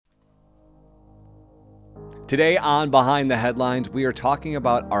Today on Behind the Headlines, we are talking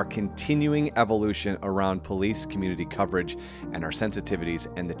about our continuing evolution around police community coverage and our sensitivities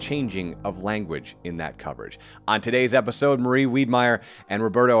and the changing of language in that coverage. On today's episode, Marie Wiedmeyer and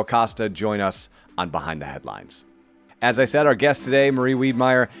Roberto Acosta join us on Behind the Headlines. As I said, our guests today, Marie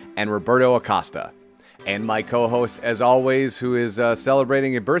Wiedmeyer and Roberto Acosta. And my co-host, as always, who is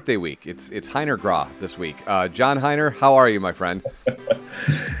celebrating a birthday week. It's Heiner Grau this week. John Heiner, how are you, my friend?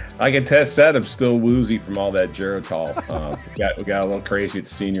 Like I said, I'm still woozy from all that Geritol. We got a little crazy at the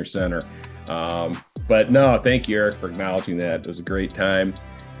senior center. But no, thank you, Eric, for acknowledging that. It was a great time.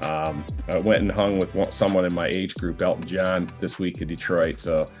 I went and hung with someone in my age group, Elton John, this week in Detroit.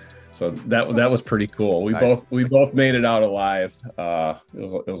 So that was pretty cool. We both made it out alive. It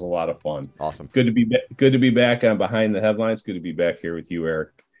was a lot of fun. Awesome. Good to be back on Behind the Headlines. Good to be back here with you,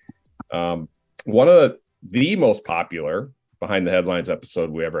 Eric. One of the most popular Behind the Headlines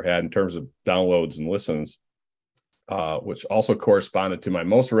episode we ever had in terms of downloads and listens, which also corresponded to my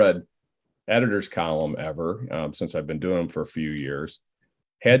most read editor's column ever, since I've been doing them for a few years,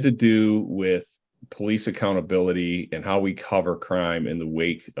 had to do with police accountability and how we cover crime in the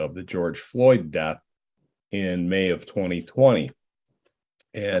wake of the George Floyd death in May of 2020.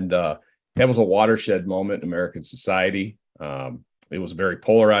 And that was a watershed moment in American society. It was a very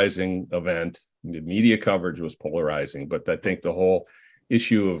polarizing event. The media coverage was polarizing, but I think the whole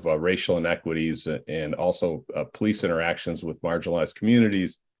issue of racial inequities and also police interactions with marginalized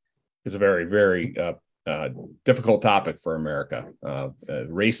communities is a very, very difficult topic for America.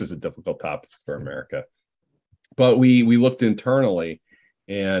 Race is a difficult topic for America. But we looked internally,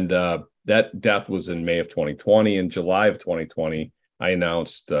 and that death was in May of 2020. In July of 2020, I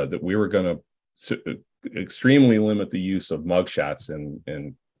announced that we were going to extremely limit the use of mugshots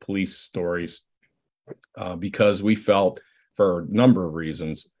in police stories because we felt, for a number of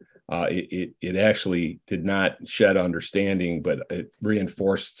reasons, it actually did not shed understanding, but it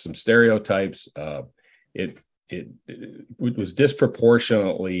reinforced some stereotypes. It was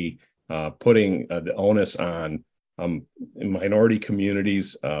disproportionately putting the onus on minority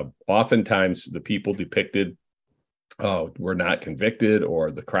communities. Oftentimes, the people depicted were not convicted,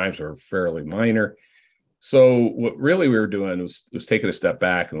 or the crimes were fairly minor. So what really we were doing was taking a step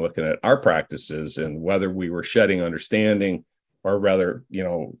back and looking at our practices and whether we were shedding understanding or rather,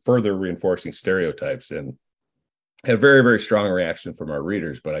 further reinforcing stereotypes. And had a very, very strong reaction from our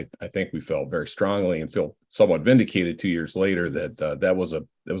readers, but I think we felt very strongly and feel somewhat vindicated 2 years later that that was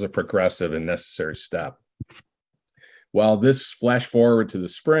a progressive and necessary step. Well, this flash forward to the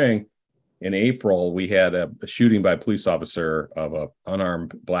spring. In April, we had a shooting by a police officer of an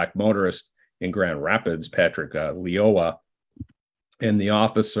unarmed Black motorist in Grand Rapids, Patrick Leoa, and the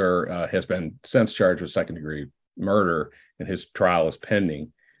officer has been since charged with second-degree murder, and his trial is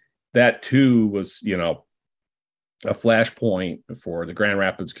pending. That too was, a flashpoint for the Grand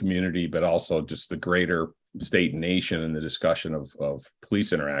Rapids community, but also just the greater state and nation in the discussion of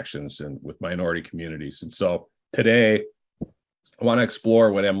police interactions and with minority communities. And so today, I want to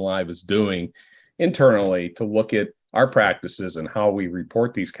explore what MLive is doing internally to look at our practices and how we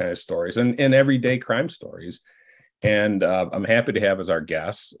report these kind of stories and everyday crime stories. And I'm happy to have as our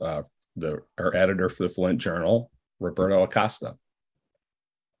guest our editor for the Flint Journal, Roberto Acosta.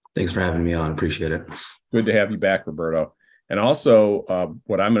 Thanks for having me on. Appreciate it. Good to have you back, Roberto. And also,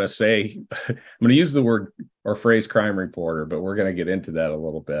 what I'm going to say, I'm going to use the word or phrase crime reporter, but we're going to get into that a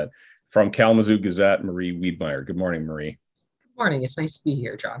little bit. From Kalamazoo Gazette, Marie Wiedmeyer. Good morning, Marie. Good morning. It's nice to be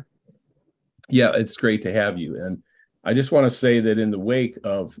here, John. Yeah, it's great to have you. And I just want to say that in the wake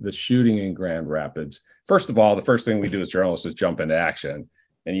of the shooting in Grand Rapids, first of all, the first thing we do as journalists is jump into action.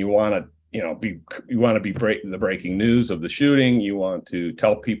 And you want to, the breaking news of the shooting. You want to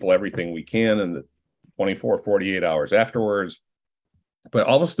tell people everything we can in the 24, 48 hours afterwards. But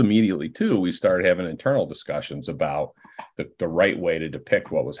almost immediately, too, we started having internal discussions about the right way to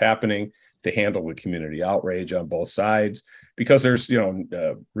depict what was happening, to handle the community outrage on both sides, because there's,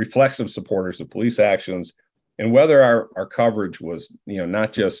 reflexive supporters of police actions, and whether our coverage was,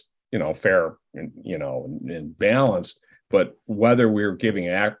 not just, fair and balanced, but whether we were giving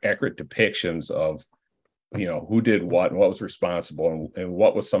accurate depictions of, who did what and what was responsible and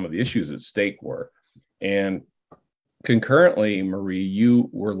what was some of the issues at stake were. And concurrently, Marie, you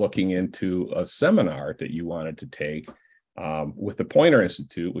were looking into a seminar that you wanted to take with the Poynter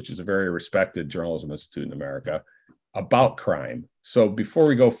Institute, which is a very respected journalism institute in America, about crime. So before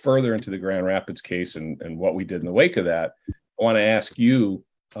we go further into the Grand Rapids case and what we did in the wake of that, I want to ask you,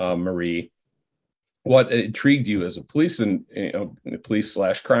 Marie, what intrigued you as a police/crime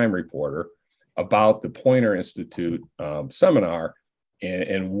reporter about the Poynter Institute seminar,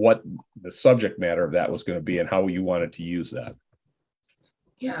 and what the subject matter of that was going to be and how you wanted to use that.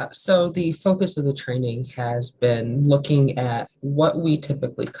 Yeah, so the focus of the training has been looking at what we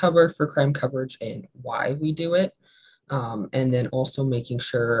typically cover for crime coverage and why we do it. And then also making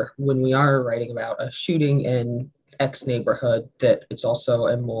sure when we are writing about a shooting in X neighborhood, that it's also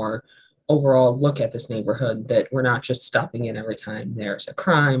a more overall look at this neighborhood, that we're not just stopping in every time there's a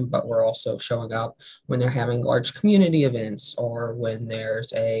crime, but we're also showing up when they're having large community events or when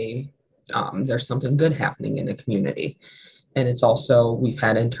there's something good happening in the community. And it's also, we've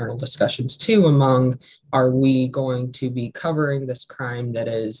had internal discussions too among, are we going to be covering this crime that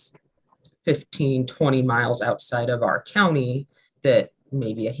is 15, 20 miles outside of our county that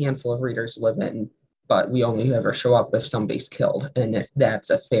maybe a handful of readers live in, but we only ever show up if somebody's killed, and if that's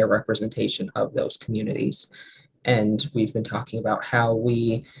a fair representation of those communities. And we've been talking about how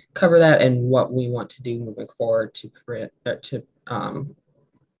we cover that and what we want to do moving forward to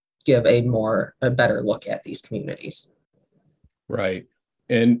give a better look at these communities. Right.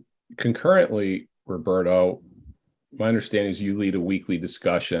 And concurrently, Roberto, my understanding is you lead a weekly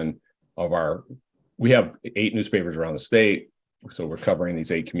discussion of we have 8 newspapers around the state. So we're covering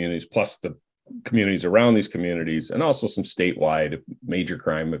these 8 communities, plus the communities around these communities, and also some statewide major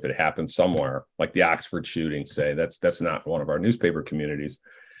crime if it happens somewhere, like the Oxford shooting, say. That's not one of our newspaper communities.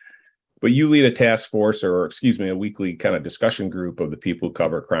 But you lead a task force, or a weekly kind of discussion group of the people who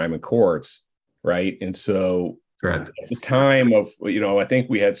cover crime in courts, right? And so Correct. at the time of, I think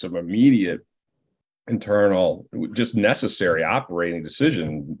we had some immediate internal, just necessary operating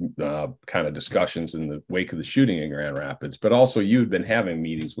decision kind of discussions in the wake of the shooting in Grand Rapids, but also you'd been having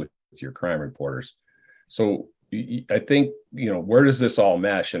meetings with your crime reporters. So I think, where does this all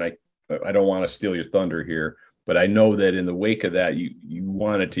mesh? And I don't want to steal your thunder here, but I know that in the wake of that, you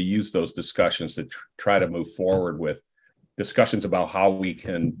wanted to use those discussions to try to move forward with discussions about how we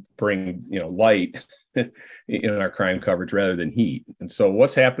can bring, light in our crime coverage rather than heat. And so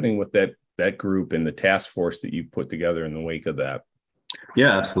what's happening with that group and the task force that you put together in the wake of that?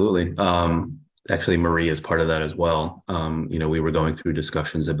 Yeah, absolutely. Actually, Marie is part of that as well. We were going through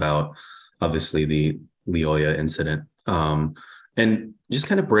discussions about obviously the Leoya incident, and just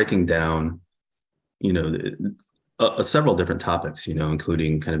kind of breaking down, several different topics,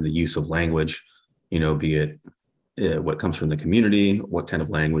 including kind of the use of language, be it what comes from the community, what kind of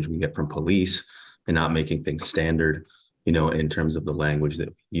language we get from police, and not making things standard, in terms of the language that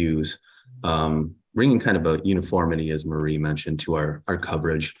we use. Bringing kind of a uniformity, as Marie mentioned, to our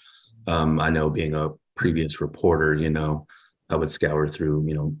coverage. I know, being a previous reporter, I would scour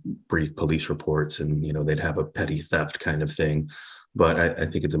through, brief police reports, and, they'd have a petty theft kind of thing. But I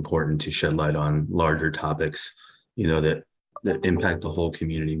think it's important to shed light on larger topics, that impact the whole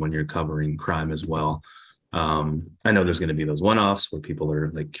community when you're covering crime as well. I know there's going to be those one-offs where people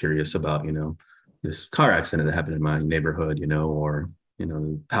are like curious about, this car accident that happened in my neighborhood, or,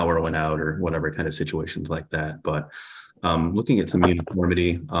 power went out or whatever kind of situations like that. But looking at some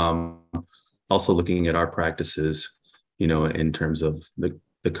uniformity, also looking at our practices, in terms of the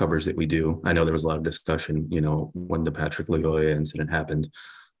covers that we do. I know there was a lot of discussion, when the Patrick Lyoya incident happened.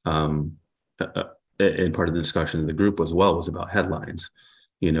 And part of the discussion of the group as well was about headlines,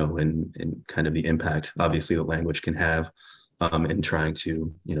 and kind of the impact, obviously, that language can have in trying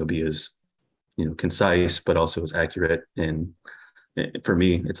to, be as, concise, but also as accurate. And for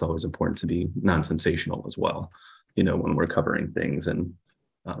me, it's always important to be non-sensational as well, when we're covering things, and,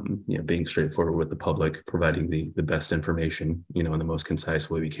 being straightforward with the public, providing the best information, in the most concise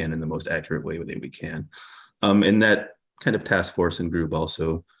way we can, in the most accurate way that we can. And that kind of task force and group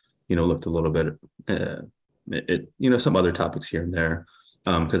also, looked a little bit at, some other topics here and there,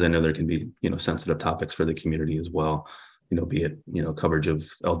 because I know there can be, sensitive topics for the community as well, be it, coverage of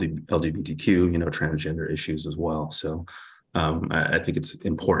LGBTQ, transgender issues as well. So I think it's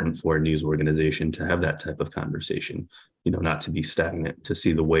important for a news organization to have that type of conversation, not to be stagnant, to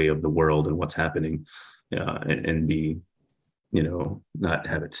see the way of the world and what's happening, and be, not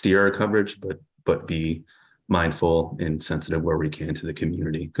have it steer our coverage, but be mindful and sensitive where we can to the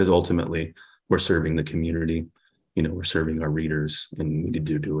community, because ultimately we're serving the community, we're serving our readers, and we need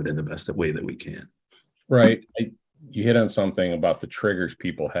to do it in the best way that we can. Right. You hit on something about the triggers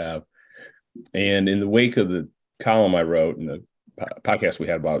people have. And in the wake of the column I wrote and the podcast we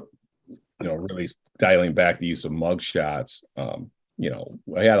had about, really dialing back the use of mugshots,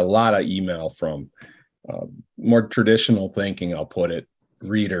 I had a lot of email from more traditional thinking, I'll put it,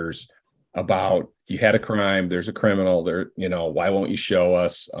 readers about, you had a crime, there's a criminal there, why won't you show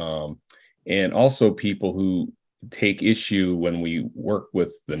us? And also people who take issue when we work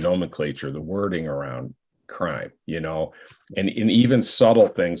with the nomenclature, the wording around crime, and even subtle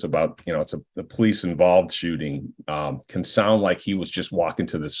things about, it's a police involved shooting, can sound like he was just walking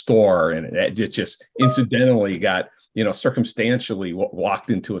to the store and it just incidentally got, circumstantially walked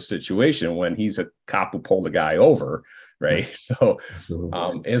into a situation when he's a cop who pulled a guy over. Right. So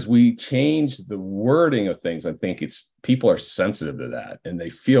as we change the wording of things, I think people are sensitive to that and they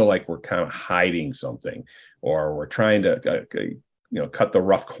feel like we're kind of hiding something, or we're trying to, cut the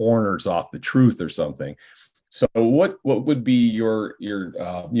rough corners off the truth or something. So what would be your you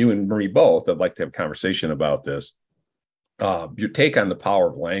and Marie both, I'd like to have a conversation about this, your take on the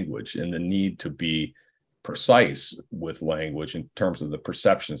power of language and the need to be precise with language in terms of the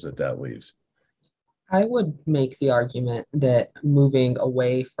perceptions that leaves. I would make the argument that moving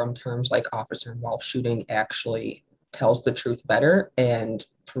away from terms like officer involved shooting actually tells the truth better and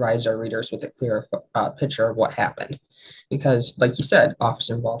provides our readers with a clearer picture of what happened. Because, like you said,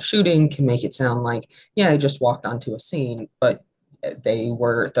 officer involved shooting can make it sound like, yeah, I just walked onto a scene, but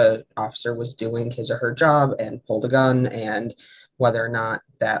the officer was doing his or her job and pulled a gun, and whether or not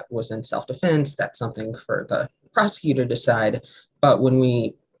that was in self-defense, that's something for the prosecutor to decide. But when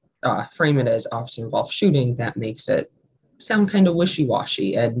we frame it as officer involved shooting, that makes it sound kind of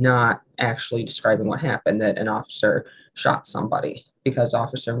wishy-washy and not actually describing what happened, that an officer shot somebody, because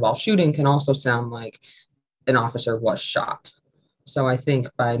officer involved shooting can also sound like an officer was shot. So I think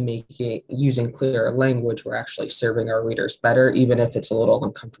by using clearer language, we're actually serving our readers better, even if it's a little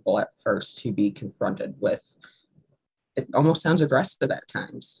uncomfortable at first to be confronted with. It almost sounds aggressive at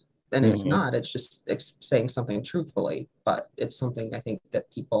times. And it's not, it's just saying something truthfully, but it's something I think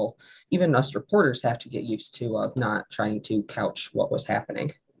that people, even us reporters, have to get used to, of not trying to couch what was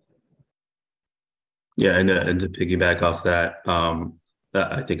happening. Yeah, and to piggyback off that,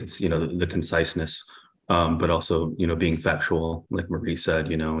 I think it's, the conciseness, but also, being factual, like Marie said,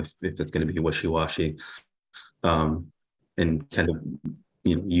 if it's going to be wishy-washy, and kind of,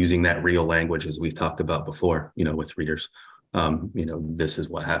 using that real language as we've talked about before, with readers. This is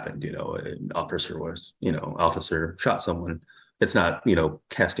what happened, an officer shot someone. It's not,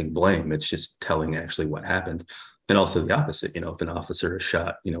 casting blame. It's just telling actually what happened. And also the opposite, if an officer is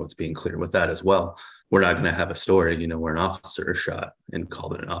shot, it's being clear with that as well. We're not going to have a story, where an officer is shot and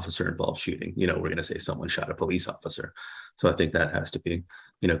called it an officer involved shooting. We're going to say someone shot a police officer. So I think that has to be,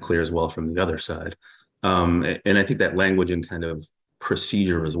 clear as well from the other side. And I think that language and kind of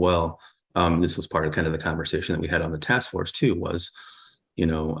procedure as well. This was part of kind of the conversation that we had on the task force too, was,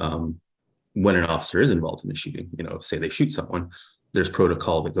 when an officer is involved in the shooting, say they shoot someone, there's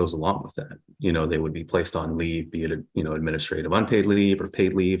protocol that goes along with that. They would be placed on leave, be it, administrative unpaid leave or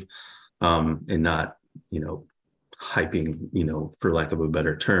paid leave, and not, hyping, for lack of a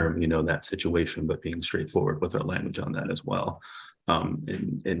better term, that situation, but being straightforward with our language on that as well.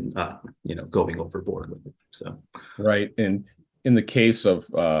 And going overboard with it. So. Right. And in the case of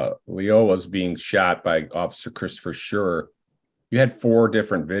Leoa's being shot by Officer Christopher Schur, you had 4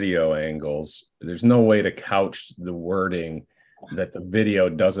 different video angles. There's no way to couch the wording that the video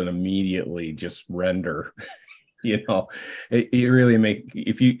doesn't immediately just render. It really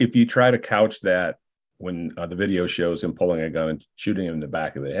if you try to couch that when the video shows him pulling a gun and shooting him in the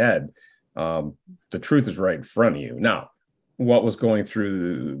back of the head, the truth is right in front of you. Now, what was going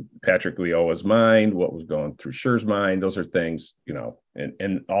through Patrick Leoa's mind, what was going through Schur's mind, those are things,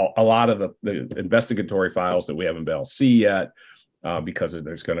 and a lot of the investigatory files that we haven't been able to see yet, because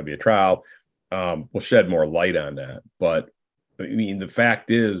there's going to be a trial, will shed more light on that. But I mean, the fact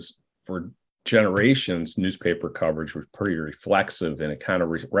is, for generations, newspaper coverage was pretty reflexive, and it kind of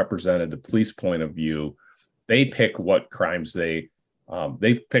represented the police point of view. They pick what crimes they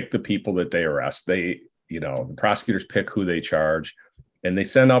pick the people that they arrest. The prosecutors pick who they charge, and they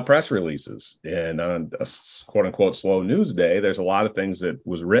send out press releases. And on a quote unquote slow news day, there's a lot of things that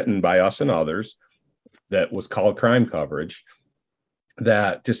was written by us and others that was called crime coverage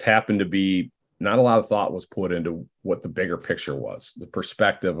that just happened to be, not a lot of thought was put into what the bigger picture was, the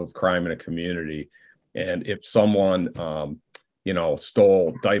perspective of crime in a community. And if someone,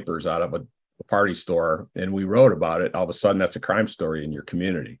 stole diapers out of a party store and we wrote about it, all of a sudden that's a crime story in your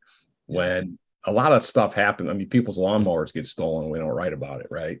community. When a lot of stuff happens. I mean, people's lawnmowers get stolen. We don't write about it,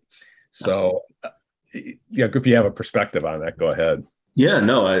 right? So, if you have a perspective on that, go ahead. Yeah,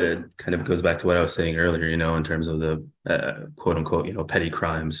 no, it kind of goes back to what I was saying earlier, in terms of the quote unquote, petty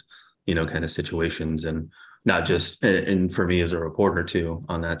crimes, kind of situations, and not just, and for me as a reporter too,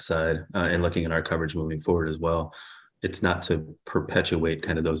 on that side, and looking at our coverage moving forward as well, it's not to perpetuate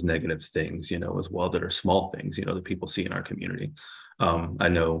kind of those negative things, as well, that are small things, that people see in our community. I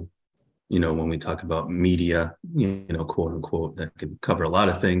know, when we talk about media, quote unquote, that can cover a lot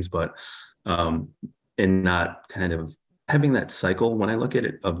of things, but, and and not kind of having that cycle when I look at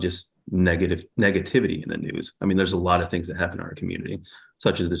it of just negativity in the news. I mean, there's a lot of things that happen in our community,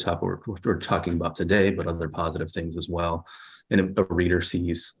 such as the topic we're talking about today, but other positive things as well. And if a reader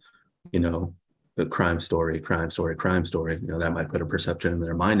sees, you know, a crime story, you know, that might put a perception in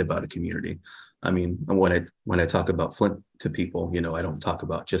their mind about a community. I mean, when I talk about Flint to people, you know, I don't talk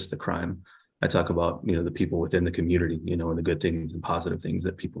about just the crime. I talk about, you know, the people within the community, you know, and the good things and positive things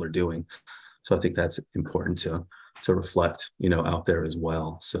that people are doing. So I think that's important to reflect, you know, out there as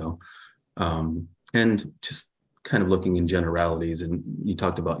well. So, and just kind of looking in generalities, and you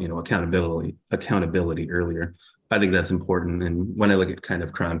talked about, you know, accountability earlier. I think that's important. And when I look at kind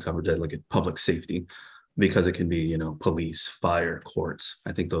of crime coverage, I look at public safety, because it can be, you know, police, fire, courts.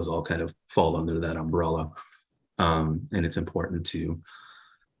 I think those all kind of fall under that umbrella. And it's important to,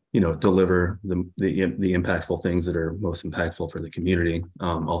 you know, deliver the impactful things that are most impactful for the community.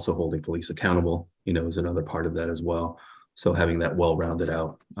 Also holding police accountable, you know, is another part of that as well. So having that well rounded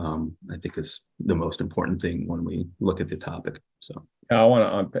out, I think is the most important thing when we look at the topic. So yeah, I want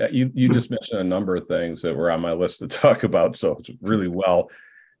to unpack. You just mentioned a number of things that were on my list to talk about. So it's really well.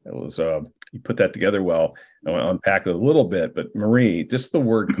 It was you put that together well. I want to unpack it a little bit. But Marie, just the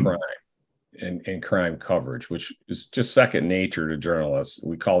word crime and crime coverage, which is just second nature to journalists.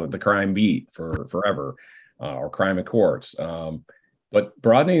 We call it the crime beat for forever, or crime in courts. But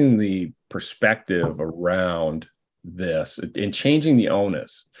broadening the perspective around this and changing the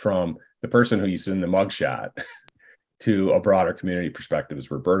onus from the person who's in the mugshot to a broader community perspective, as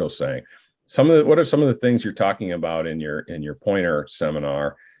Roberto's saying. What are some of the things you're talking about in your Poynter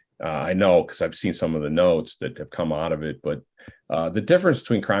seminar? I know because I've seen some of the notes that have come out of it, but the difference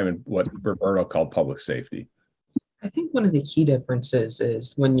between crime and what Roberto called public safety. I think one of the key differences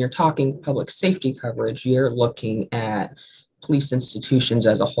is when you're talking public safety coverage, you're looking at police institutions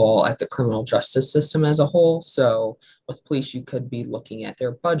as a whole, at the criminal justice system as a whole. So with police, you could be looking at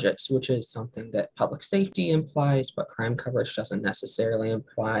their budgets, which is something that public safety implies, but crime coverage doesn't necessarily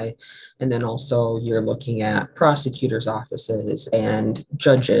imply. And then also you're looking at prosecutors' offices and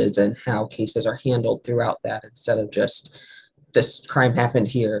judges and how cases are handled throughout that, instead of just this crime happened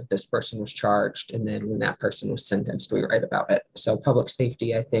here, this person was charged, and then when that person was sentenced, we write about it. So public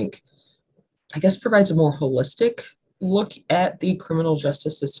safety, I guess provides a more holistic look at the criminal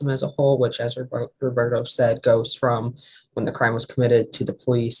justice system as a whole, which, as Roberto said, goes from when the crime was committed to the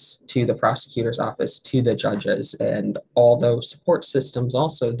police, to the prosecutor's office, to the judges, and all those support systems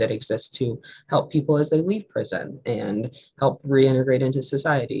also that exist to help people as they leave prison and help reintegrate into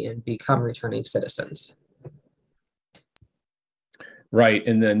society and become returning citizens. Right.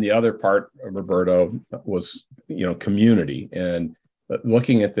 And then the other part, Roberto, was, you know, community, and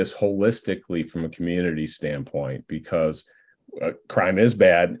looking at this holistically from a community standpoint, because crime is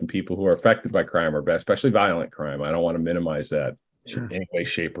bad and people who are affected by crime are bad, especially violent crime. I don't want to minimize that in any way,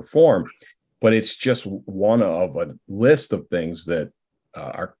 shape, or form, but it's just one of a list of things that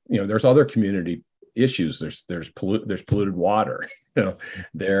are, you know, there's other community issues. There's polluted water. You know,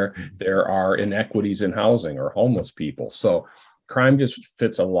 there are inequities in housing or homeless people. So crime just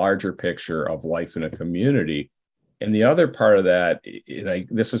fits a larger picture of life in a community. And the other part of that,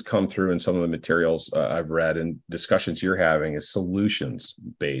 this has come through in some of the materials I've read and discussions you're having, is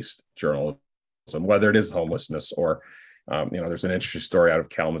solutions-based journalism, whether it is homelessness or, you know, there's an interesting story out of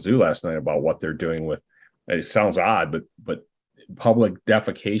Kalamazoo last night about what they're doing with, it sounds odd, but public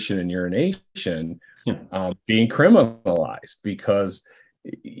defecation and urination being criminalized, because,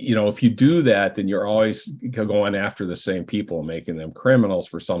 you know, if you do that, then you're always going after the same people, making them criminals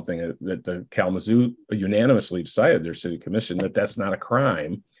for something that the Kalamazoo unanimously decided, their city commission, that's not a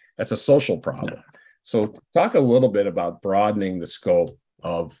crime, that's a social problem. Yeah. So talk a little bit about broadening the scope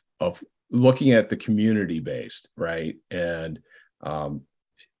of looking at the community based, right? And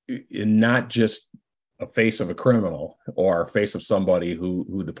in not just a face of a criminal or a face of somebody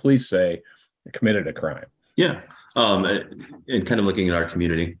who the police say committed a crime. Yeah. And kind of looking at our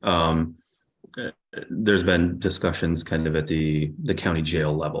community, there's been discussions kind of at the county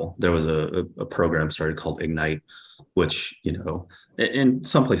jail level. There was a program started called Ignite, which, you know, in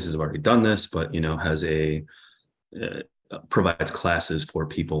some places have already done this, but, you know, has provides classes for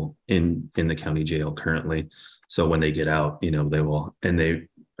people in the county jail currently. So when they get out, you know, they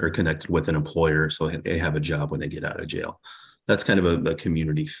are connected with an employer, so they have a job when they get out of jail. That's kind of a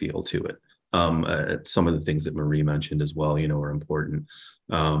community feel to it. Some of the things that Marie mentioned as well, you know, are important.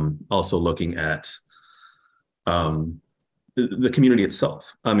 Also looking at the community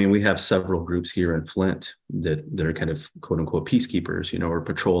itself. I mean, we have several groups here in Flint that are kind of quote unquote peacekeepers, or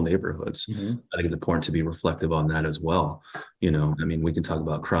patrol neighborhoods. Mm-hmm. I think it's important to be reflective on that as well. I mean, we can talk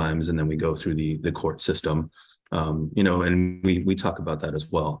about crimes and then we go through the court system, and we talk about that as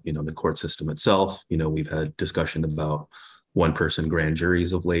well. The court system itself, we've had discussion about one person grand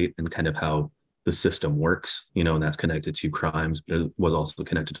juries of late and kind of how the system works, and that's connected to crimes, but it was also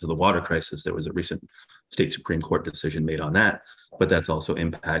connected to the water crisis. There was a recent state Supreme Court decision made on that, but that's also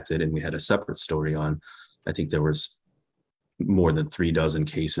impacted. And we had a separate story on, I think there was more than 36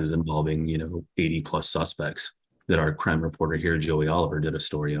 cases involving, 80 plus suspects that our crime reporter here, Joey Oliver, did a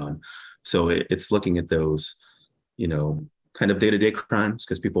story on. So it's looking at those, kind of day-to-day crimes,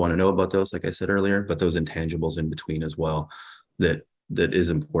 because people want to know about those, like I said earlier, but those intangibles in between as well, that is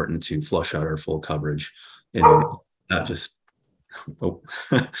important to flush out our full coverage and not just,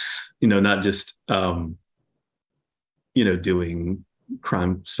 not just, doing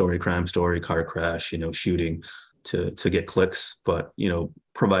crime story, car crash, shooting to get clicks, but,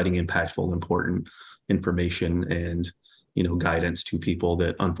 providing impactful, important information and, guidance to people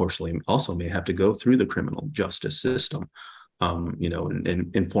that unfortunately also may have to go through the criminal justice system,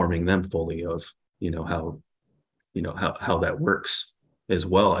 and informing them fully of, how that works as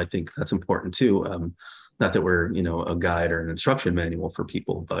well. I think that's important too. Not that we're, a guide or an instruction manual for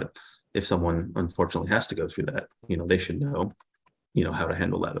people, but if someone unfortunately has to go through that, they should know, how to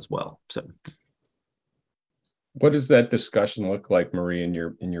handle that as well. So what does that discussion look like, Marie, in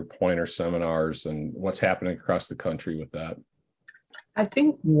your pointer seminars, and what's happening across the country with that? I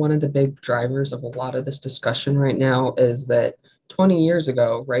think one of the big drivers of a lot of this discussion right now is that 20 years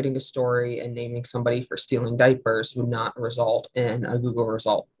ago, writing a story and naming somebody for stealing diapers would not result in a Google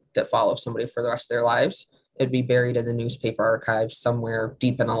result that follows somebody for the rest of their lives. It'd be buried in the newspaper archives somewhere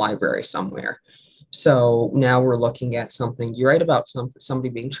deep in a library somewhere. So now we're looking at something, you write about somebody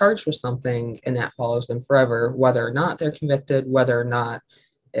being charged with something and that follows them forever, whether or not they're convicted, whether or not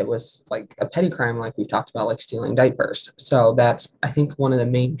it was like a petty crime, like we've talked about, like stealing diapers. So that's, I think, one of the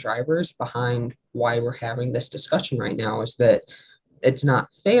main drivers behind why we're having this discussion right now, is that it's not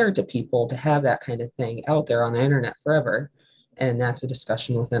fair to people to have that kind of thing out there on the internet forever. And that's a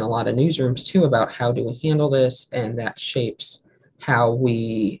discussion within a lot of newsrooms too, about how do we handle this, and that shapes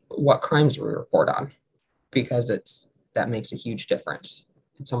what crimes we report on, because that makes a huge difference.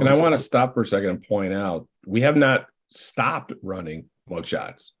 And I want to stop for a second and point out, we have not stopped running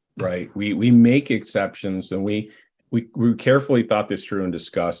mugshots, right? We make exceptions, and we carefully thought this through and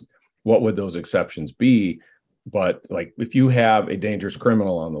discussed what would those exceptions be. But like, if you have a dangerous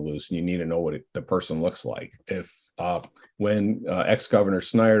criminal on the loose and you need to know what the person looks like, when ex-Governor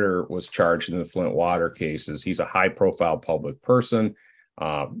Snyder was charged in the Flint water cases, he's a high-profile public person.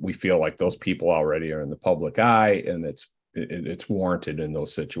 We feel like those people already are in the public eye, and it's warranted in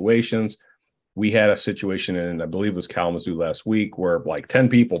those situations. We had a situation in, I believe it was Kalamazoo last week, where like 10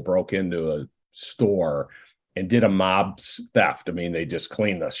 people broke into a store and did a mob theft. I mean, they just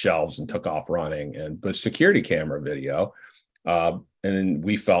cleaned the shelves and took off running, and the security camera video. And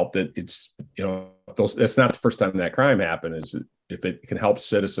we felt that it's, that's not the first time that crime happened, is if it can help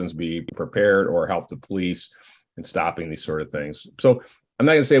citizens be prepared or help the police in stopping these sort of things. So I'm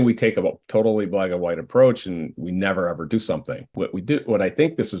not going to say we take a totally black and white approach and we never ever do something. What I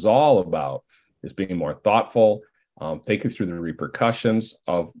think this is all about is being more thoughtful, thinking through the repercussions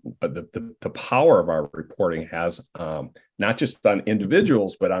of the power of our reporting has, not just on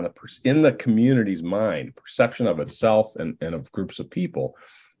individuals, but in the community's mind, perception of itself and of groups of people.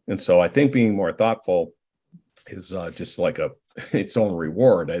 And so I think being more thoughtful is just like its own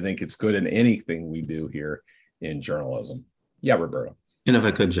reward. I think it's good in anything we do here in journalism. Yeah, Roberto. And if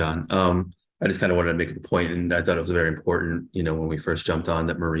I could, John, I just kind of wanted to make the point, and I thought it was very important, when we first jumped on,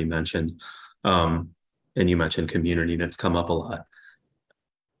 that Marie mentioned, and you mentioned community, and it's come up a lot.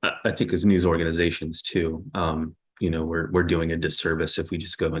 I think as news organizations too, we're doing a disservice if we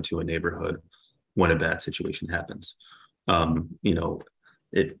just go into a neighborhood when a bad situation happens.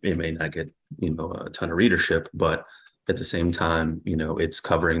 It may not get, a ton of readership, but at the same time, it's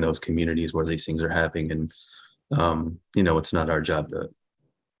covering those communities where these things are happening. And, it's not our job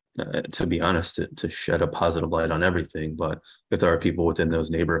to be honest, to shed a positive light on everything. But if there are people within those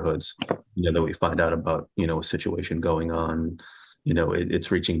neighborhoods, that we find out about, a situation going on,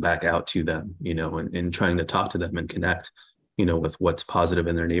 it's reaching back out to them, and trying to talk to them and connect, with what's positive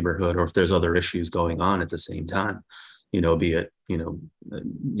in their neighborhood, or if there's other issues going on at the same time, be it,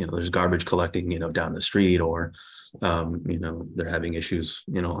 there's garbage collecting, down the street, or, they're having issues,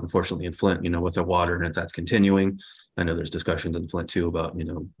 unfortunately in Flint, with their water, and if that's continuing. I know there's discussions in Flint too about,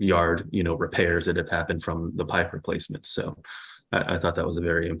 yard, repairs that have happened from the pipe replacements. So I thought that was a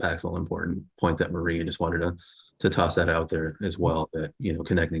very impactful, important point that Marie just wanted to toss that out there as well, that,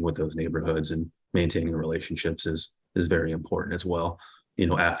 connecting with those neighborhoods and maintaining relationships is very important as well,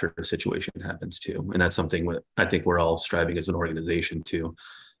 after a situation happens too. And that's something that I think we're all striving as an organization to,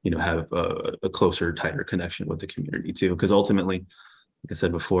 have a closer, tighter connection with the community too. Because ultimately, like I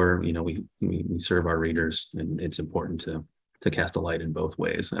said before, we serve our readers, and it's important to cast a light in both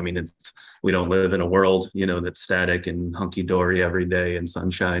ways. I mean, we don't live in a world, that's static and hunky-dory every day and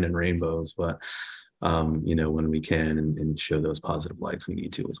sunshine and rainbows, but when we can and show those positive lights, we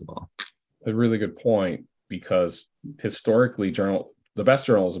need to as well. A really good point, because historically the best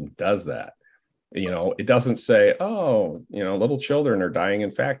journalism does that. It doesn't say, little children are dying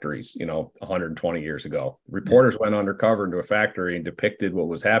in factories, 120 years ago. Reporters went undercover into a factory and depicted what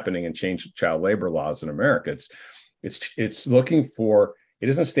was happening and changed child labor laws in America. It's looking for, it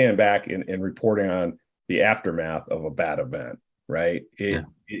doesn't stand back and reporting on the aftermath of a bad event, right? It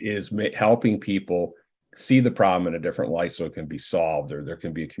is helping people see the problem in a different light so it can be solved, or there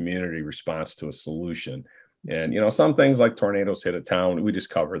can be a community response to a solution. And, some things like tornadoes hit a town, we just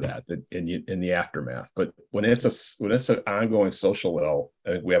cover that in the aftermath. But when it's an ongoing social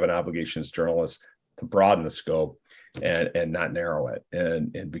ill, we have an obligation as journalists to broaden the scope and not narrow it,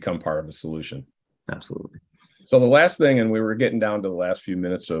 and become part of the solution. Absolutely. So the last thing, and we were getting down to the last few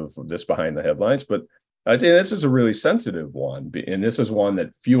minutes of this behind the headlines, but this is a really sensitive one. And this is one that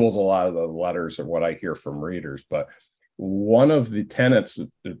fuels a lot of the letters of what I hear from readers. But one of the tenets,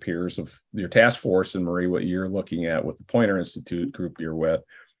 it appears, of your task force, and Marie, what you're looking at with the Poynter Institute group you're with,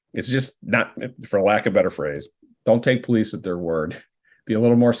 it's just not, for lack of a better phrase, don't take police at their word. Be a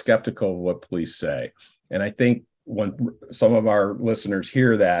little more skeptical of what police say. And I think when some of our listeners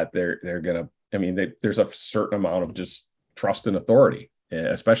hear that, they're going to, there's a certain amount of just trust in authority,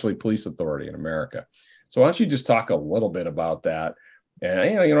 especially police authority in America. So why don't you just talk a little bit about that?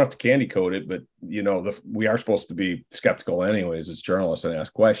 And, you don't have to candy coat it, but, we are supposed to be skeptical anyways as journalists and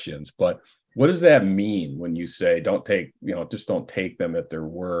ask questions. But what does that mean when you say don't take them at their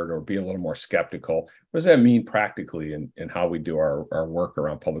word, or be a little more skeptical? What does that mean practically in how we do our work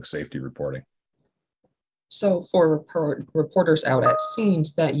around public safety reporting? So for reporters out at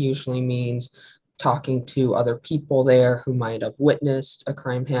scenes, that usually means talking to other people there who might have witnessed a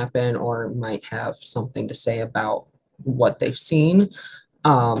crime happen or might have something to say about what they've seen.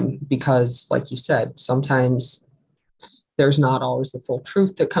 Because like you said, sometimes there's not always the full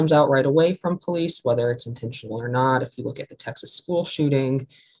truth that comes out right away from police, whether it's intentional or not. If you look at the Texas school shooting,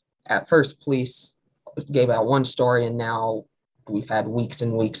 at first police gave out one story, and now we've had weeks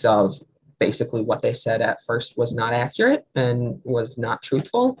and weeks of basically what they said at first was not accurate and was not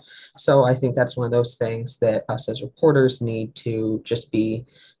truthful. So I think that's one of those things that us as reporters need to just be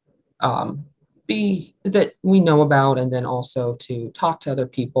that we know about, and then also to talk to other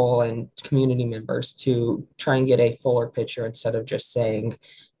people and community members to try and get a fuller picture instead of just saying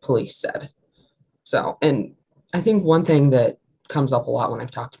police said. So, and I think one thing that comes up a lot when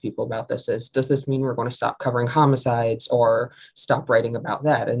I've talked to people about this is, does this mean we're going to stop covering homicides or stop writing about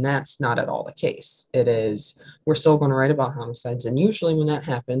that? And that's not at all the case. It is, we're still going to write about homicides. And usually when that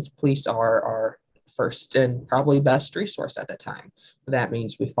happens, police are our first and probably best resource at the time. That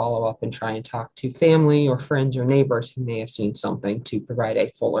means we follow up and try and talk to family or friends or neighbors who may have seen something to provide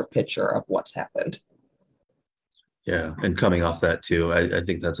a fuller picture of what's happened. Yeah. And coming off that too, I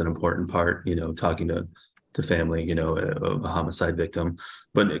think that's an important part, talking to family, of a homicide victim,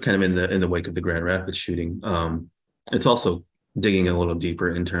 but kind of in the wake of the Grand Rapids shooting. It's also digging a little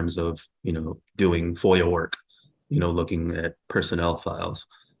deeper in terms of, doing FOIA work, looking at personnel files.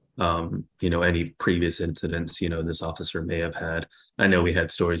 Any previous incidents, this officer may have had. I know we had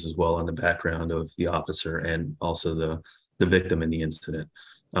stories as well on the background of the officer and also the victim in the incident.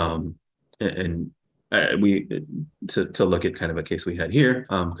 We to look at kind of a case we had here,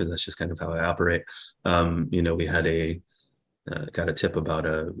 because that's just kind of how I operate. We had got a tip about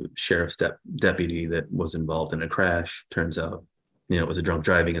a sheriff's deputy that was involved in a crash. Turns out, it was a drunk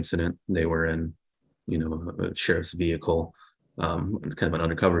driving incident. They were in, a sheriff's vehicle. Kind of an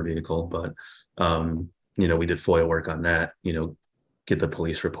undercover vehicle, but we did FOIA work on that, get the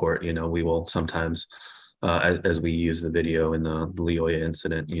police report. We will sometimes, as we use the video in the Leoya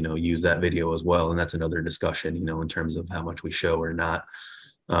incident, use that video as well. And that's another discussion, in terms of how much we show or not.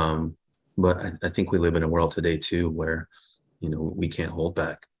 But I think we live in a world today too, where, we can't hold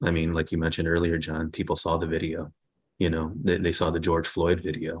back. I mean, like you mentioned earlier, John, people saw the video, they saw the George Floyd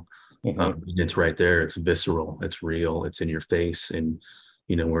video. It's right there. It's visceral. It's real. It's in your face. And,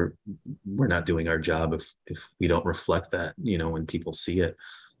 we're not doing our job if we don't reflect that, when people see it,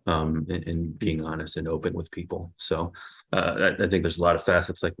 and being honest and open with people. So I think there's a lot of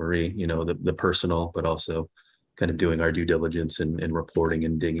facets like Marie, the personal, but also kind of doing our due diligence and reporting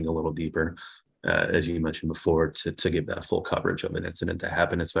and digging a little deeper, as you mentioned before, to give that full coverage of an incident to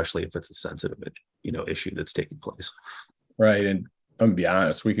happen, especially if it's a sensitive, issue that's taking place. Right. And I'm gonna be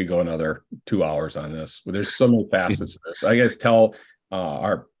honest, we could go another 2 hours on this. There's so many facets to this. I got to tell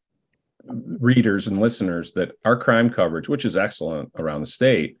our readers and listeners that our crime coverage, which is excellent around the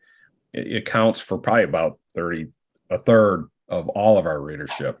state, it accounts for probably about a third of all of our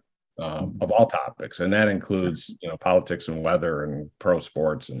readership, of all topics. And that includes, politics and weather and pro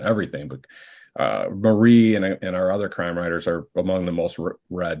sports and everything. But Marie and our other crime writers are among the most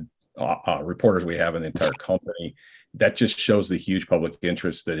read reporters we have in the entire company. That just shows the huge public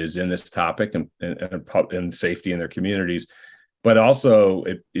interest that is in this topic and safety in their communities. But also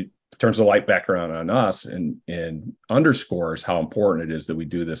it turns the light back around on us and underscores how important it is that we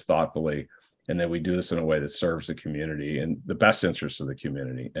do this thoughtfully and that we do this in a way that serves the community and the best interests of the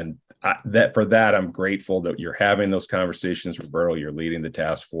community. And for that, I'm grateful that you're having those conversations. Roberto, you're leading the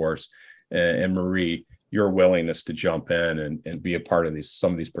task force, and Marie, your willingness to jump in and be a part of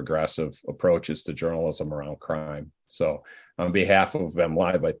some of these progressive approaches to journalism around crime. So on behalf of them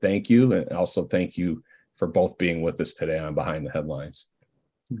Live, I thank you. And also thank you for both being with us today on Behind the Headlines.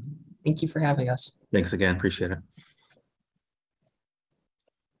 Thank you for having us. Thanks again. Appreciate it.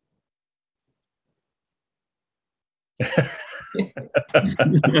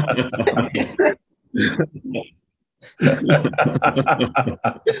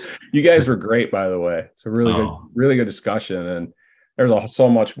 You guys were great, by the way. It's a really good discussion, and there's so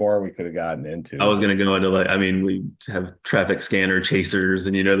much more we could have gotten into. I was going to go into we have traffic scanner chasers,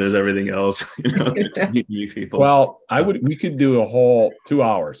 and there's everything else. People. Well, we could do a whole 2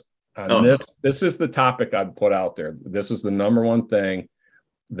 hours on this. This is the topic I'd put out there. This is the number one thing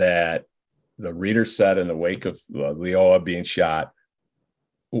that the reader said in the wake of Leoa being shot.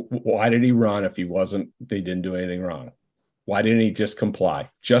 Why did he run if they didn't do anything wrong? Why didn't he just comply?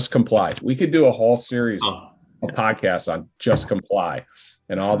 Just comply. We could do a whole series of podcasts on just comply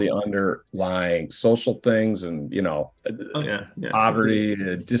and all the underlying social things and,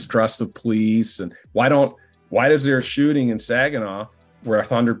 poverty, distrust of police. And why is there a shooting in Saginaw where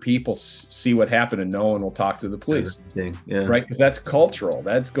 100 people see what happened and no one will talk to the police? Right? Because that's cultural.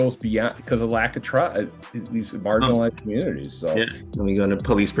 That goes beyond because of lack of trust, these marginalized communities. So and we go into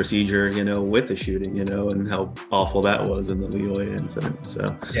police procedure, with the shooting, and how awful that was in the Leoa incident. So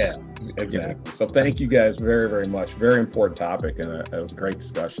exactly. So thank you guys very, very much. Very important topic, and it was a great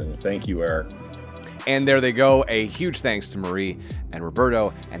discussion. Thank you, Eric. And there they go. A huge thanks to Marie and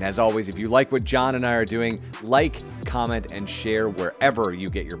Roberto. And as always, if you like what John and I are doing, like, comment, and share wherever you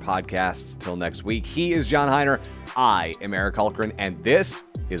get your podcasts. Till next week, he is John Heiner. I am Eric Hultgren, and this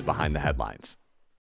is Behind the Headlines.